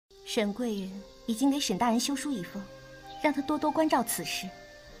沈贵人已经给沈大人修书一封，让他多多关照此事。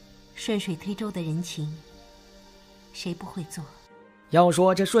顺水推舟的人情，谁不会做？要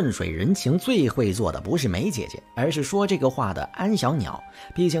说这顺水人情最会做的不是梅姐姐，而是说这个话的安小鸟。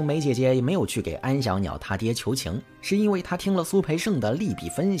毕竟梅姐姐也没有去给安小鸟他爹求情，是因为她听了苏培盛的利弊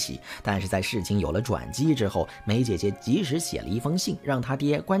分析，但是在事情有了转机之后，梅姐姐及时写了一封信，让他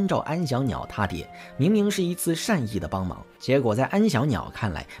爹关照安小鸟他爹。明明是一次善意的帮忙，结果在安小鸟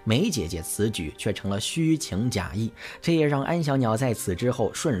看来，梅姐姐此举却成了虚情假意，这也让安小鸟在此之后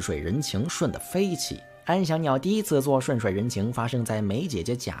顺水人情顺得飞起。安小鸟第一次做顺水人情发生在梅姐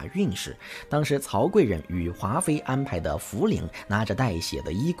姐假孕时，当时曹贵人与华妃安排的福陵拿着带血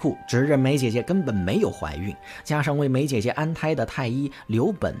的衣裤，指认梅姐姐根本没有怀孕，加上为梅姐姐安胎的太医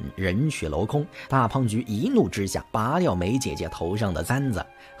刘本人去楼空，大胖菊一怒之下拔掉梅姐姐头上的簪子。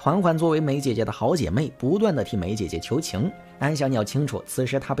嬛嬛作为梅姐姐的好姐妹，不断的替梅姐姐求情。安小鸟清楚，此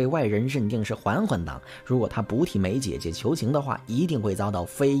时她被外人认定是嬛嬛党，如果她不替梅姐姐求情的话，一定会遭到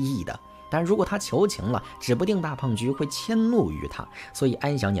非议的。但如果他求情了，指不定大胖菊会迁怒于他，所以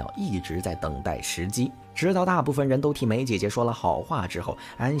安小鸟一直在等待时机，直到大部分人都替梅姐姐说了好话之后，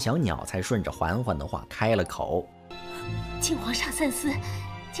安小鸟才顺着嬛嬛的话开了口：请皇上三思，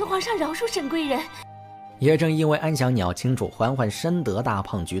请皇上饶恕沈贵人。也正因为安小鸟清楚嬛嬛深得大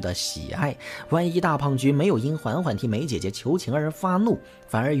胖菊的喜爱，万一大胖菊没有因嬛嬛替梅姐姐求情而发怒，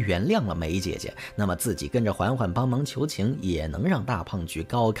反而原谅了梅姐姐，那么自己跟着嬛嬛帮忙求情也能让大胖菊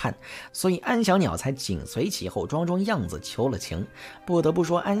高看，所以安小鸟才紧随其后装装样子求了情。不得不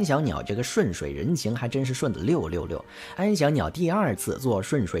说，安小鸟这个顺水人情还真是顺得666。安小鸟第二次做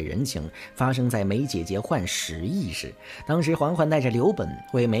顺水人情发生在梅姐姐患10亿时，当时嬛嬛带着刘本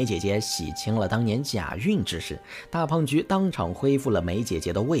为梅姐姐洗清了当年假孕之事，大胖菊当场恢复了梅姐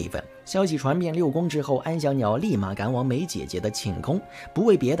姐的位分。消息传遍6宫之后，安小鸟立马赶往梅姐姐的寝宫，不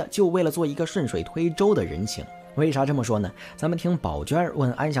为别的，就为了做一个顺水推舟的人情。为啥这么说呢？咱们听宝娟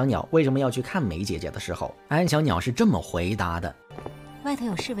问安小鸟为什么要去看梅姐姐的时候，安小鸟是这么回答的：外头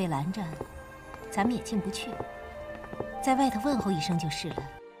有侍卫拦着，咱们也进不去，在外头问候一声就是了。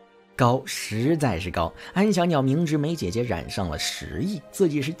高，实在是高。安小鸟明知梅姐姐染上了10亿，自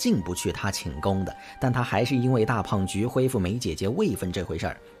己是进不去她寝宫的，但她还是因为大胖菊恢复梅姐姐位分这回事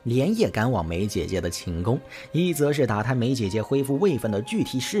儿，连夜赶往梅姐姐的寝宫，一则是打探梅姐姐恢复位分的具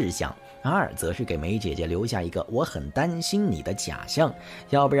体事项，二则是给梅姐姐留下一个我很担心你的假象，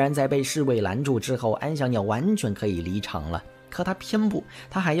要不然在被侍卫拦住之后，安小鸟完全可以离场了。可她偏不，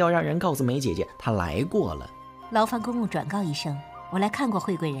她还要让人告诉梅姐姐她来过了。劳烦公公转告一声，我来看过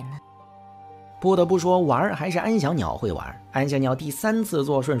惠贵人了。不得不说，玩还是安小鸟会玩。安小鸟第3次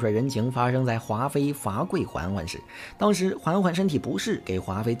做顺水人情发生在华妃罚跪嬛嬛时，当时嬛嬛身体不适，给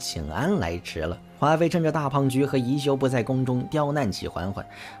华妃请安来迟了。华妃趁着大胖菊和宜修不在宫中，刁难起嬛嬛，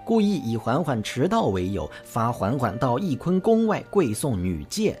故意以嬛嬛迟到为由，罚嬛嬛到翊坤宫外跪送女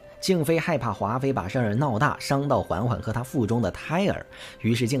戒。静妃害怕华妃把事儿闹大，伤到嬛嬛和她腹中的胎儿，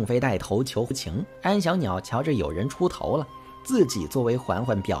于是静妃带头求情。安小鸟瞧着有人出头了，自己作为嬛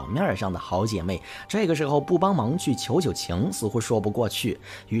嬛表面上的好姐妹，这个时候不帮忙去求情，似乎说不过去。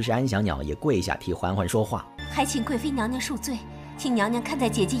于是安小鸟也跪下替嬛嬛说话：还请贵妃娘娘恕罪，请娘娘看在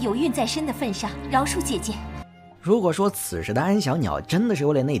姐姐有孕在身的份上，饶恕姐姐。如果说此时的安小鸟真的是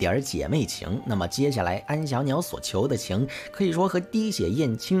为了那点姐妹情，那么接下来安小鸟所求的情，可以说和滴血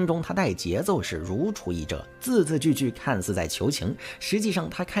验亲中他带节奏是如出一辙，字字句句看似在求情，实际上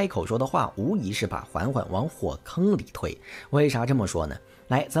他开口说的话无疑是把嬛嬛往火坑里推。为啥这么说呢？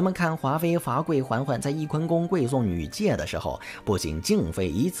来，咱们看华妃罚跪嬛嬛在翊坤宫跪送女戒的时候，不仅静妃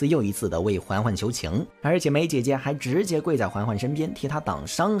一次又一次的为嬛嬛求情，而且梅姐姐还直接跪在嬛嬛身边替她挡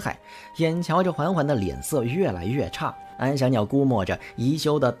伤害。眼瞧着嬛嬛的脸色越来越差，安小鸟估摸着宜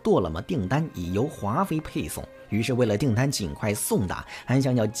修的剁了么订单已由华妃配送，于是为了订单尽快送达，安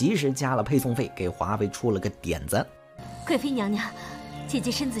小鸟及时加了配送费，给华妃出了个点子：贵妃娘娘，姐姐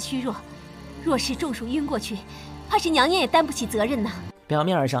身子虚弱，若是中暑晕过去，怕是娘娘也担不起责任呢。表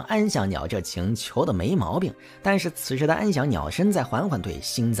面上安小鸟这情求的没毛病，但是此时的安小鸟身在嬛嬛队，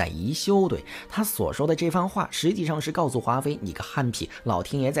心在宜修队，他所说的这番话实际上是告诉华妃，你个憨皮，老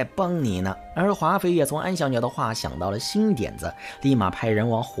天爷在帮你呢。而华妃也从安小鸟的话想到了新点子，立马派人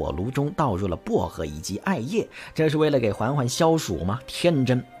往火炉中倒入了薄荷以及艾叶，这是为了给嬛嬛消暑吗？天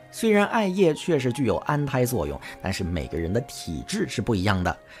真。虽然艾叶确实具有安胎作用，但是每个人的体质是不一样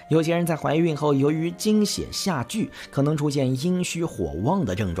的。有些人在怀孕后，由于经血下聚，可能出现阴虚火旺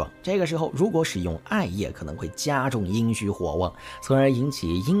的症状。这个时候，如果使用艾叶，可能会加重阴虚火旺，从而引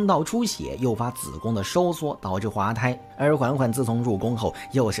起阴道出血，诱发子宫的收缩，导致滑胎。而嬛嬛自从入宫后，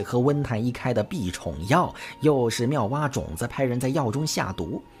又是喝温太医开的避宠药，又是妙蛙种子派人在药中下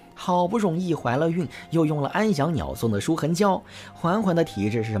毒。好不容易怀了孕，又用了安小鸟送的舒痕胶。嬛嬛的体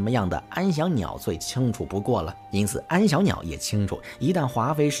质是什么样的，安小鸟最清楚不过了。因此安小鸟也清楚，一旦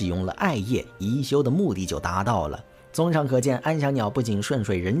华妃使用了艾叶，宜修的目的就达到了。综上可见，安小鸟不仅顺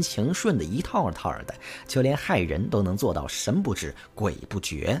水人情顺得一套套的，就连害人都能做到神不知鬼不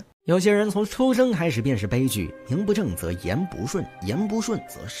觉。有些人从出生开始便是悲剧，名不正则言不顺，言不顺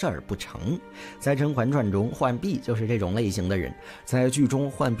则事儿不成。在《甄嬛传》中，浣碧就是这种类型的人。在剧中，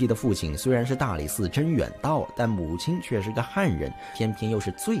浣碧的父亲虽然是大理寺真远道，但母亲却是个汉人，偏偏又是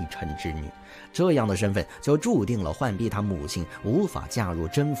罪臣之女。这样的身份就注定了浣碧她母亲无法嫁入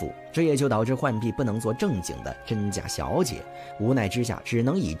甄府，这也就导致浣碧不能做正经的甄家小姐，无奈之下只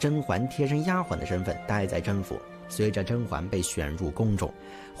能以甄嬛贴身丫鬟的身份待在甄府。随着甄嬛被选入宫中，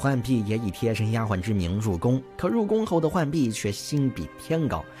浣碧也以贴身丫鬟之名入宫。可入宫后的浣碧却心比天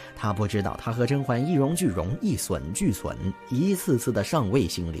高，她不知道她和甄嬛一荣俱荣，一损俱损，一次次的上位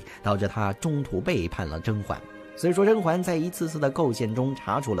心理导致她中途背叛了甄嬛。虽说甄嬛在一次次的构陷中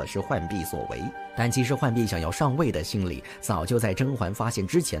查出了是浣碧所为，但其实浣碧想要上位的心理早就在甄嬛发现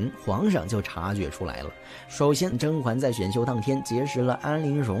之前，皇上就察觉出来了。首先，甄嬛在选秀当天结识了安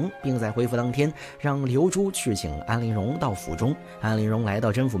陵容，并在回府当天让刘珠去请安陵容到府中。安陵容来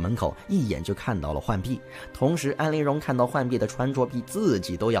到甄府门口，一眼就看到了浣碧，同时安陵容看到浣碧的穿着比自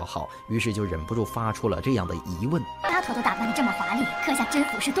己都要好，于是就忍不住发出了这样的疑问：丫头都打扮得这么华丽，刻下甄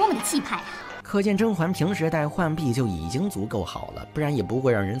府是多么的气派啊！可见甄嬛平时待浣碧就已经足够好了，不然也不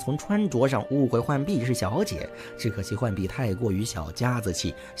会让人从穿着上误会浣碧是小姐。只可惜浣碧太过于小家子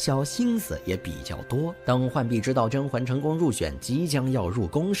气，小心思也比较多。当浣碧知道甄嬛成功入选，即将要入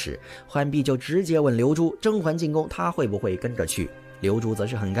宫时，浣碧就直接问刘珠，甄嬛进宫她会不会跟着去？刘珠则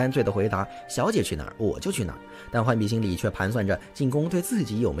是很干脆地回答，小姐去哪儿我就去哪儿。但浣碧心里却盘算着进宫对自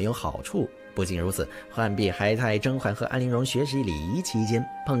己有没有好处。不仅如此，浣碧还在甄嬛和安陵容学习礼仪期间，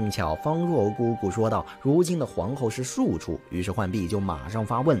碰巧方若姑姑说道如今的皇后是庶出，于是浣碧就马上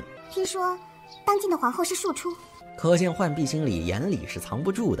发问，听说当今的皇后是庶出？可见浣碧心里眼里是藏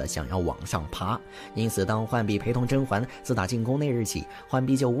不住的，想要往上爬。因此当浣碧陪同甄嬛自打进宫那日起，浣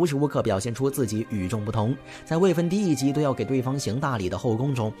碧就无时无刻表现出自己与众不同。在位分第一级都要给对方行大礼的后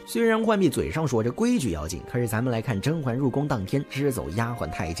宫中，虽然浣碧嘴上说着规矩要紧，可是咱们来看甄嬛入宫当天支走丫鬟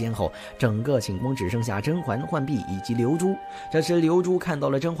太监后，整个寝宫只剩下甄嬛、浣碧以及刘珠。这时刘珠看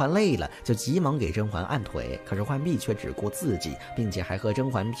到了甄嬛累了，就急忙给甄嬛按腿，可是浣碧却只顾自己，并且还和甄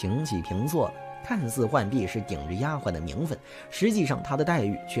嬛平起平坐。看似浣碧是顶着丫鬟的名分，实际上她的待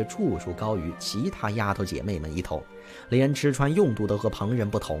遇却处处高于其他丫头姐妹们一头，连吃穿用度都和旁人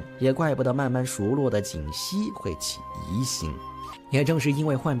不同，也怪不得慢慢熟络的槿汐会起疑心。也正是因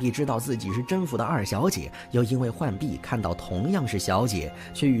为浣碧知道自己是甄府的二小姐，又因为浣碧看到同样是小姐，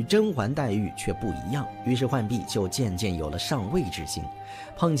却与甄嬛待遇却不一样，于是浣碧就渐渐有了上位之心。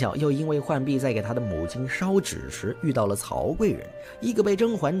碰巧又因为浣碧在给她的母亲烧纸时遇到了曹贵人，一个被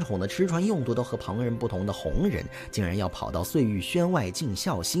甄嬛宠的吃穿用度都和旁人不同的红人，竟然要跑到碎玉轩外尽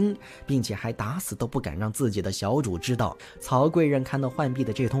孝心，并且还打死都不敢让自己的小主知道。曹贵人看到浣碧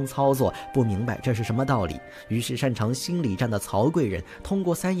的这通操作，不明白这是什么道理，于是擅长心理战的曹贵人通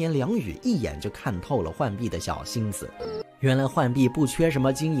过三言两语一眼就看透了浣碧的小心思。原来浣碧不缺什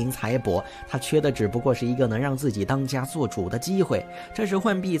么金银财帛，她缺的只不过是一个能让自己当家做主的机会。这时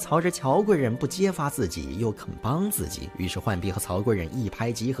浣碧曹着曹贵人不揭发自己，又肯帮自己，于是浣碧和曹贵人一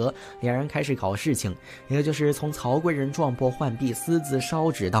拍即合，两人开始搞事情。也就是从曹贵人撞破浣碧私自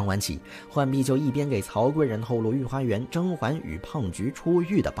烧纸当晚起，浣碧就一边给曹贵人透露御花园甄嬛与胖菊出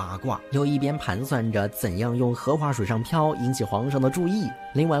狱的八卦，又一边盘算着怎样用荷花水上漂引起皇上的注意。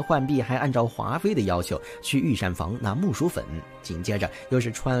另外浣碧还按照华妃的要求去御膳房拿木薯粉，紧接着又是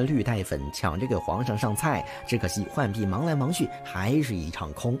穿绿带粉抢着给皇上上菜。只可惜浣碧忙来忙去还是一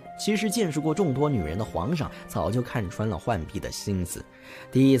场空。其实见识过众多女人的皇上早就看穿了浣碧的心思。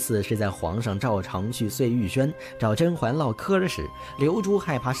第一次是在皇上照常去碎玉轩找甄嬛唠嗑时，刘珠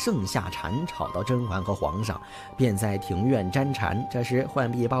害怕盛夏蝉吵到甄嬛和皇上，便在庭院沾蝉。这时浣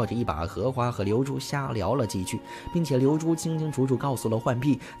碧抱着一把荷花和刘珠瞎聊了几句，并且刘珠清清楚楚告诉了浣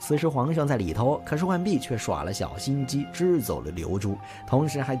碧此时皇上在里头，可是浣碧却耍了小心机支走了刘珠，同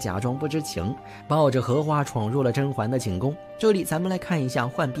时还假装不知情，抱着荷花闯入了甄嬛的寝宫。这里咱们来看一下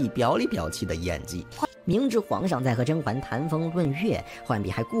浣碧表里表气的演技。明知皇上在和甄嬛谈风论月，浣碧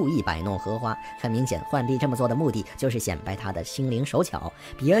还故意摆弄荷花，很明显浣碧这么做的目的就是显摆她的心灵手巧。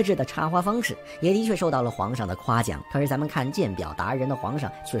别致的插花方式也的确受到了皇上的夸奖，可是咱们看鉴表达人的皇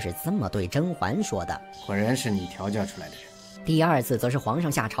上却是这么对甄嬛说的：果然是你调教出来的人，第二次则是皇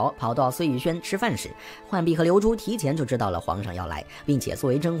上下朝，跑到碎玉轩吃饭时，浣碧和流珠提前就知道了皇上要来，并且作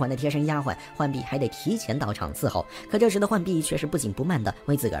为甄嬛的贴身丫鬟，浣碧还得提前到场伺候。可这时的浣碧却是不紧不慢的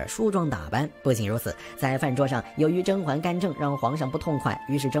为自个儿梳妆打扮。不仅如此，在饭桌上，由于甄嬛干政让皇上不痛快，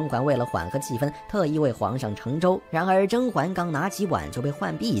于是甄嬛为了缓和气氛，特意为皇上盛粥。然而甄嬛刚拿起碗就被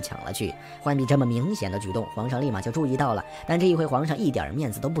浣碧抢了去。浣碧这么明显的举动，皇上立马就注意到了，但这一回皇上一点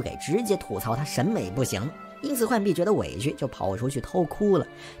面子都不给，直接吐槽他审美不行。因此浣碧觉得委屈，就跑出去偷哭了。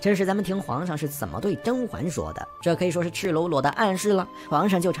这时咱们听皇上是怎么对甄嬛说的，这可以说是赤裸裸的暗示了。皇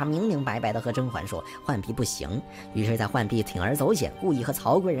上就差明明白白的和甄嬛说浣碧不行。于是在浣碧铤而走险，故意和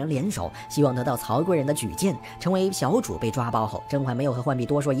曹贵人联手，希望得到曹贵人的举荐，成为小主被抓包后，甄嬛没有和浣碧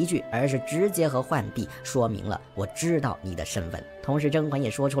多说一句，而是直接和浣碧说明了我知道你的身份。同时甄嬛也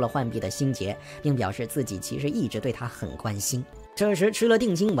说出了浣碧的心结，并表示自己其实一直对她很关心。这时吃了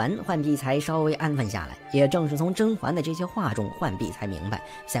定心丸，浣碧才稍微安分下来。也正是从甄嬛的这些话中，浣碧才明白，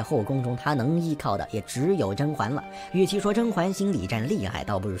在后宫中她能依靠的也只有甄嬛了。与其说甄嬛心理战厉害，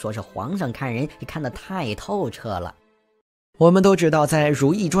倒不如说是皇上看人也看得太透彻了。我们都知道，在《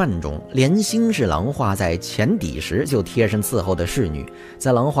如懿传》中，莲心是郎画在前底时就贴身伺候的侍女。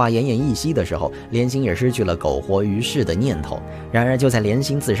在郎画奄奄一息的时候，莲心也失去了苟活于世的念头。然而，就在莲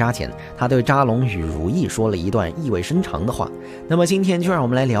心自杀前，他对扎龙与如懿说了一段意味深长的话。那么今天就让我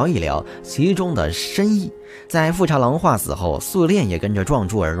们来聊一聊其中的深意。在富察郎画死后，素练也跟着撞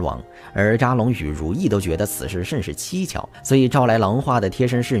柱而亡，而扎龙与如懿都觉得此事甚是蹊跷，所以召来郎画的贴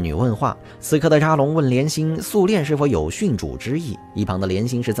身侍女问话。此刻的扎龙问莲心素练是否有殉主之意，一旁的莲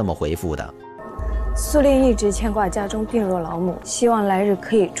心是这么回复的：素练一直牵挂家中病弱老母，希望来日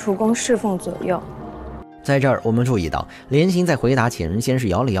可以出宫侍奉左右。在这儿我们注意到，莲心在回答前先是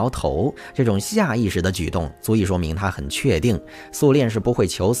摇了摇头，这种下意识的举动足以说明他很确定素练是不会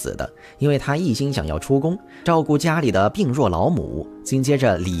求死的，因为他一心想要出宫照顾家里的病弱老母。紧接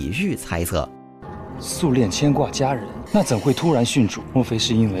着李煜猜测，素练牵挂家人，那怎会突然殉主？莫非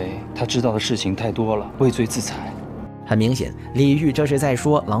是因为他知道的事情太多了，畏罪自裁？很明显，李煜这是在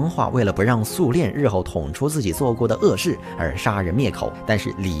说郎画为了不让素练日后捅出自己做过的恶事而杀人灭口，但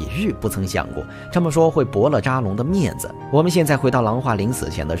是李煜不曾想过这么说会驳了扎龙的面子。我们现在回到郎画临死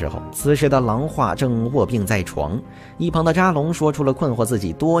前的时候，此时的郎画正卧病在床，一旁的扎龙说出了困惑自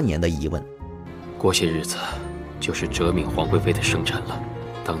己多年的疑问：过些日子就是哲敏皇贵妃的生辰了，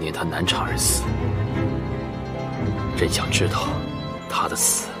当年她难产而死，朕想知道她的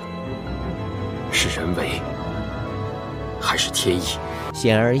死是人为还是天意？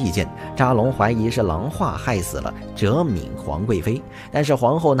显而易见，扎龙怀疑是郎画害死了哲敏皇贵妃，但是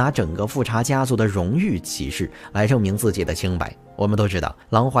皇后拿整个富察家族的荣誉起誓来证明自己的清白。我们都知道，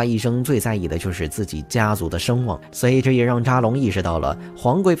郎画一生最在意的就是自己家族的声望，所以这也让扎龙意识到了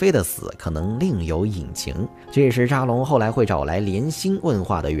皇贵妃的死可能另有隐情，这也是扎龙后来会找来莲心问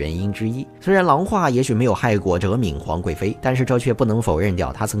话的原因之一。虽然郎画也许没有害过哲敏皇贵妃，但是这却不能否认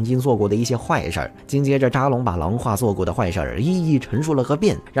掉他曾经做过的一些坏事儿。紧接着扎龙把郎画做过的坏事儿一一陈述了个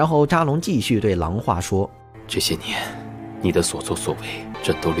遍，然后扎龙继续对郎画说：这些年你的所作所为，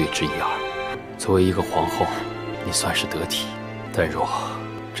朕都略知一二。作为一个皇后，你算是得体，但若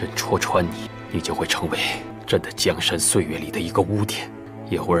朕戳穿你，你就会成为朕的江山岁月里的一个污点，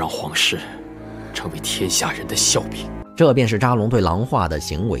也会让皇室成为天下人的笑柄。这便是扎龙对郎画的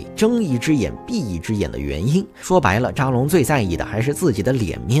行为睁一只眼闭一只眼的原因。说白了，扎龙最在意的还是自己的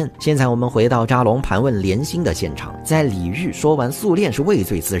脸面。现在我们回到扎龙盘问莲心的现场，在李煜说完素练是畏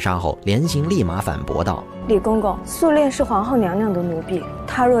罪自杀后，莲心立马反驳道：李公公，素练是皇后娘娘的奴婢，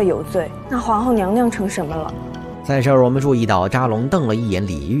她若有罪，那皇后娘娘成什么了？在这儿我们注意到扎龙瞪了一眼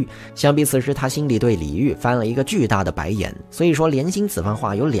李煜，想必此时他心里对李煜翻了一个巨大的白眼。所以说莲心此番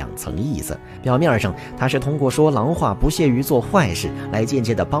话有两层意思，表面上他是通过说郎画不屑于做坏事来间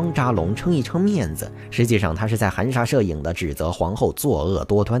接的帮扎龙撑一撑面子，实际上他是在含沙射影的指责皇后作恶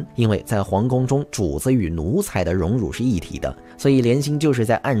多端，因为在皇宫中主子与奴才的荣辱是一体的，所以莲心就是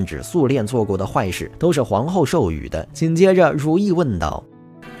在暗指素练做过的坏事都是皇后授予的。紧接着如懿问道：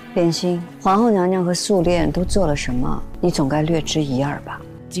莲心，皇后娘娘和素练都做了什么？你总该略知一二吧？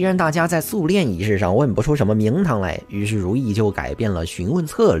既然大家在素练仪式上问不出什么名堂来，于是如懿就改变了询问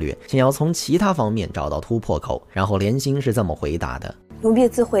策略，想要从其他方面找到突破口。然后莲心是这么回答的：奴婢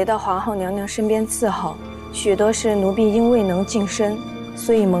自回到皇后娘娘身边伺候，许多事奴婢因未能近身，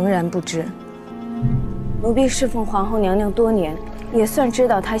所以茫然不知。奴婢侍奉皇后娘娘多年，也算知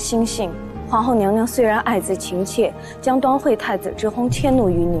道她心性。皇后娘娘虽然爱子情切，将端惠太子之薨迁怒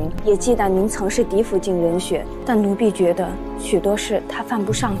于您，也忌惮您曾是嫡府进人选，但奴婢觉得许多事她犯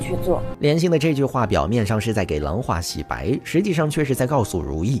不上去做。莲心的这句话表面上是在给兰花洗白，实际上却是在告诉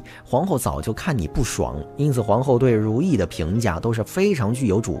如意，皇后早就看你不爽，因此皇后对如意的评价都是非常具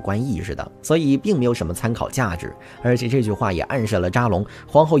有主观意识的，所以并没有什么参考价值。而且这句话也暗示了扎龙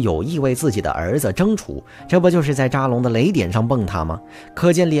皇后有意为自己的儿子争储，这不就是在扎龙的雷点上蹦他吗？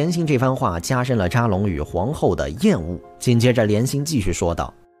可见莲心这番话加深了扎龙与皇后的厌恶。紧接着莲心继续说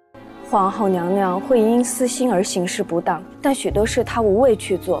道，皇后娘娘会因私心而行事不当，但许多事她无谓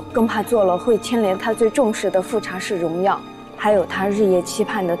去做，更怕做了会牵连她最重视的富察氏荣耀，还有她日夜期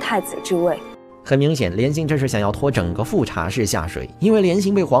盼的太子之位。很明显，莲心这是想要拖整个富察氏下水，因为莲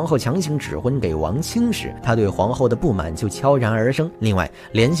心被皇后强行指婚给王卿时，她对皇后的不满就悄然而生。另外，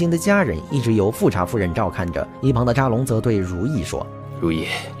莲心的家人一直由富察夫人照看着，一旁的扎龙则对如意说，如意，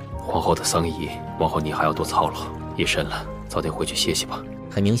皇后的丧仪，往后你还要多操劳，夜深了，早点回去歇息吧。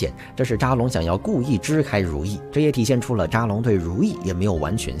很明显，这是扎龙想要故意支开如意，这也体现出了扎龙对如意也没有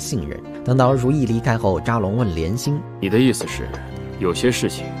完全信任。等到如意离开后，扎龙问莲心，你的意思是，有些事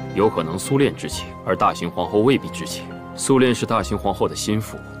情有可能苏炼知情，而大行皇后未必知情。苏炼是大行皇后的心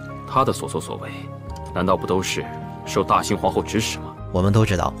腹，她的所作所为，难道不都是受大行皇后指使吗？我们都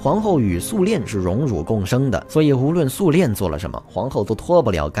知道，皇后与素炼是荣辱共生的，所以无论素炼做了什么，皇后都脱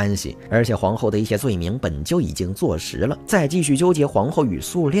不了干系。而且皇后的一些罪名本就已经坐实了，再继续纠结皇后与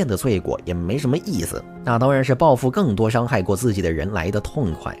素炼的罪过也没什么意思。那当然是报复更多伤害过自己的人来得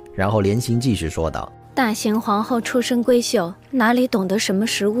痛快。然后莲心继续说道，大行皇后出身闺秀，哪里懂得什么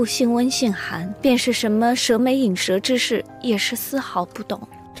食物性温性寒，便是什么蛇眉饮蛇之事，也是丝毫不懂。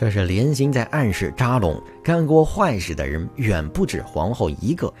这是莲心在暗示扎龙，干过坏事的人远不止皇后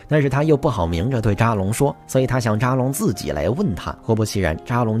一个，但是他又不好明着对扎龙说，所以他想扎龙自己来问他。果不其然，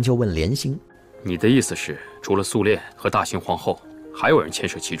扎龙就问莲心，你的意思是，除了素炼和大行皇后，还有人牵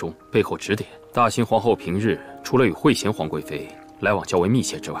涉其中，背后指点？大行皇后平日除了与惠贤皇贵妃来往较为密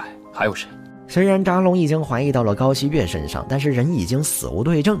切之外，还有谁？虽然扎龙已经怀疑到了高希月身上，但是人已经死无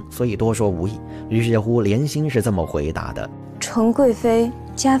对证，所以多说无益。于是乎，莲心是这么回答的，纯贵妃、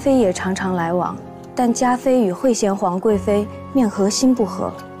嘉妃也常常来往，但嘉妃与惠贤皇贵妃面和心不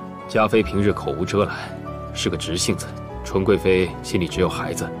和。嘉妃平日口无遮拦，是个直性子，纯贵妃心里只有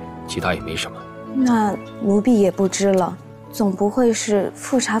孩子，其他也没什么。那奴婢也不知了，总不会是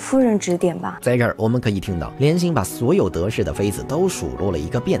富察夫人指点吧？在这儿我们可以听到莲心把所有得势的妃子都数落了一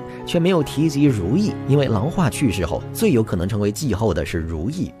个遍，却没有提及如意，因为郎画去世后最有可能成为继后的是如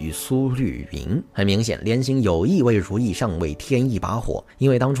意与苏绿云。很明显，莲心有意为如意上位添一把火，因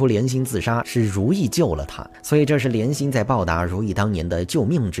为当初莲心自杀是如意救了她，所以这是莲心在报答如意当年的救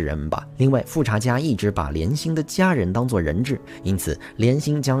命之恩吧。另外，富察家一直把莲心的家人当作人质，因此莲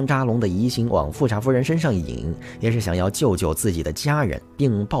心将扎龙的疑心往富察夫人身上引，也是想要救自己的家人，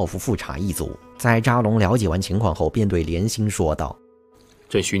并报复富察一族。在扎龙了解完情况后，便对莲心说道：“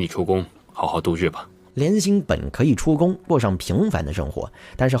朕许你出宫，好好度日吧。”莲心本可以出宫，过上平凡的生活，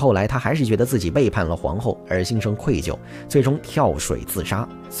但是后来他还是觉得自己背叛了皇后，而心生愧疚，最终跳水自杀。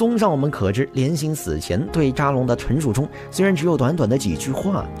综上我们可知，莲心死前对扎龙的陈述中，虽然只有短短的几句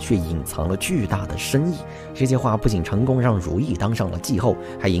话，却隐藏了巨大的深意。这些话不仅成功让如意当上了继后，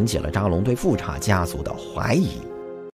还引起了扎龙对富察家族的怀疑。